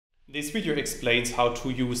This video explains how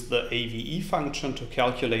to use the AVE function to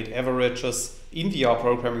calculate averages in the R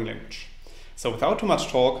programming language. So without too much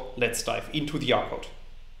talk, let's dive into the R code.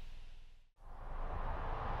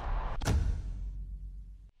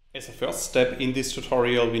 As a first step in this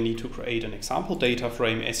tutorial, we need to create an example data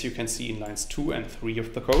frame, as you can see in lines 2 and 3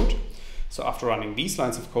 of the code. So after running these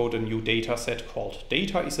lines of code, a new data set called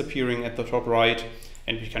data is appearing at the top right,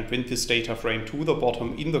 and we can print this data frame to the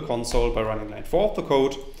bottom in the console by running line 4 of the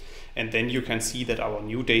code. And then you can see that our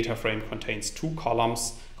new data frame contains 2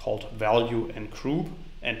 columns called value and group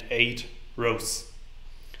and 8 rows.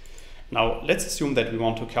 Now let's assume that we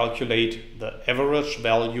want to calculate the average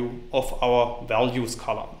value of our values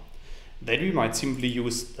column. Then we might simply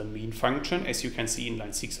use the mean function, as you can see in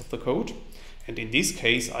line 6 of the code. And in this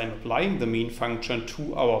case, I'm applying the mean function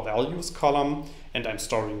to our values column, and I'm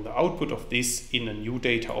storing the output of this in a new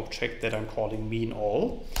data object that I'm calling mean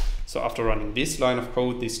all. So after running this line of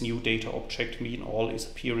code, this new data object mean all is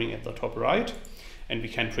appearing at the top right, and we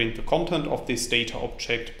can print the content of this data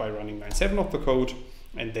object by running line 7 of the code.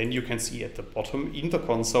 And then you can see at the bottom in the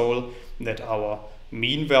console that our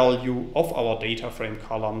mean value of our data frame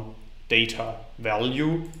column data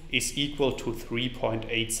value is equal to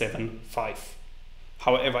 3.875.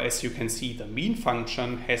 However, as you can see, the mean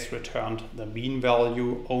function has returned the mean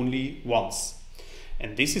value only once.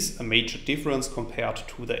 And this is a major difference compared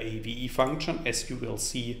to the AVE function, as you will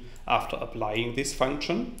see after applying this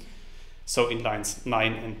function. So in lines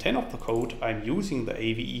 9 and 10 of the code, I'm using the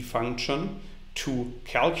AVE function to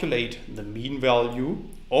calculate the mean value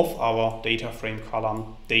of our data frame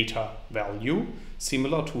column data value,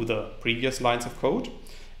 similar to the previous lines of code.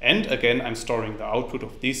 And again, I'm storing the output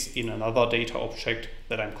of this in another data object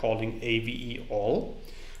that I'm calling AVE all.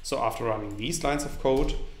 So after running these lines of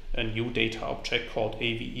code, a new data object called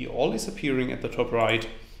AVE all is appearing at the top right.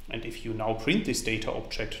 And if you now print this data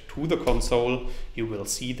object to the console, you will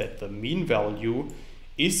see that the mean value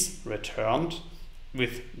is returned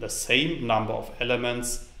with the same number of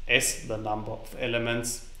elements as the number of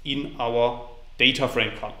elements in our data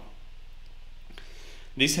frame column.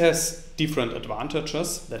 This has different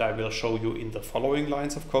advantages that I will show you in the following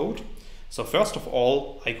lines of code. So first of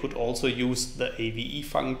all, I could also use the AVE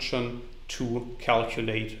function to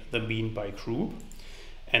calculate the mean by group.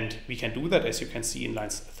 And we can do that, as you can see, in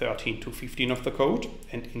lines 13 to 15 of the code.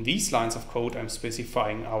 And in these lines of code, I'm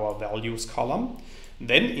specifying our values column.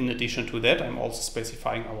 Then in addition to that, I'm also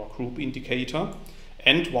specifying our group indicator.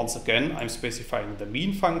 And once again, I'm specifying the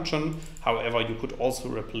mean function. However, you could also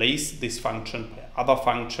replace this function by other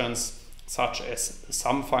functions, such as the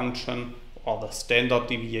sum function or the standard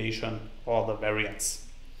deviation or the variance.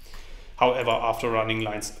 However, after running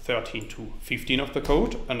lines 13 to 15 of the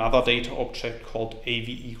code, another data object called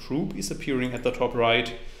AVE group is appearing at the top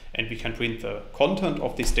right, and we can print the content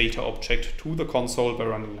of this data object to the console by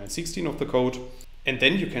running line 16 of the code. And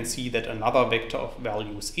then you can see that another vector of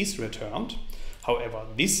values is returned. However,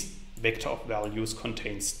 this vector of values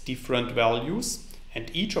contains different values,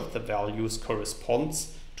 and each of the values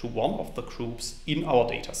corresponds to one of the groups in our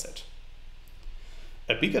dataset.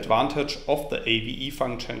 A big advantage of the AVE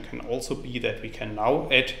function can also be that we can now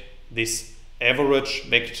add this average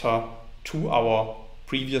vector to our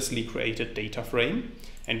previously created data frame.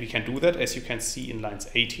 And we can do that, as you can see in lines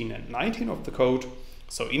 18 and 19 of the code.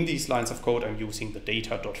 So in these lines of code, I'm using the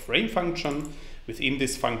data.frame function. Within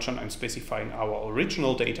this function, I'm specifying our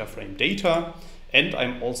original data frame data, and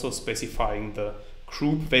I'm also specifying the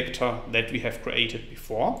group vector that we have created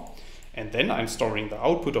before. And then I'm storing the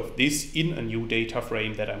output of this in a new data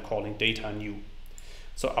frame that I'm calling data new.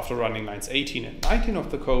 So after running lines 18 and 19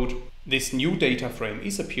 of the code, this new data frame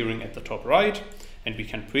is appearing at the top right, and we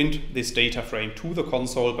can print this data frame to the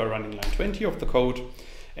console by running line 20 of the code.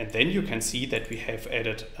 And then you can see that we have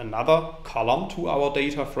added another column to our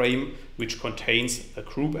data frame, which contains the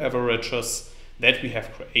group averages that we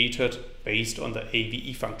have created based on the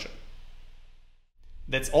AVE function.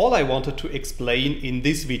 That's all I wanted to explain in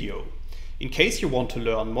this video. In case you want to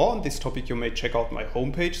learn more on this topic, you may check out my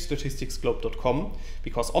homepage, statisticsglobe.com,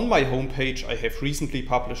 because on my homepage I have recently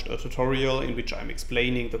published a tutorial in which I'm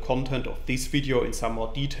explaining the content of this video in some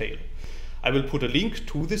more detail. I will put a link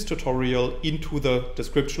to this tutorial into the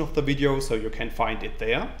description of the video, so you can find it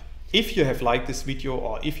there. If you have liked this video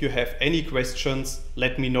or if you have any questions,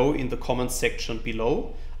 let me know in the comments section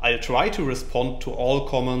below. I'll try to respond to all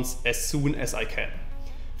comments as soon as I can.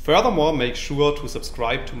 Furthermore, make sure to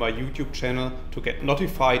subscribe to my YouTube channel to get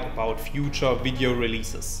notified about future video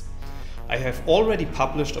releases. I have already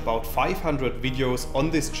published about 500 videos on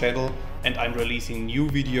this channel, and I'm releasing new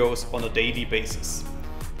videos on a daily basis.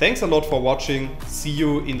 Thanks a lot for watching. See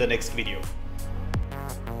you in the next video.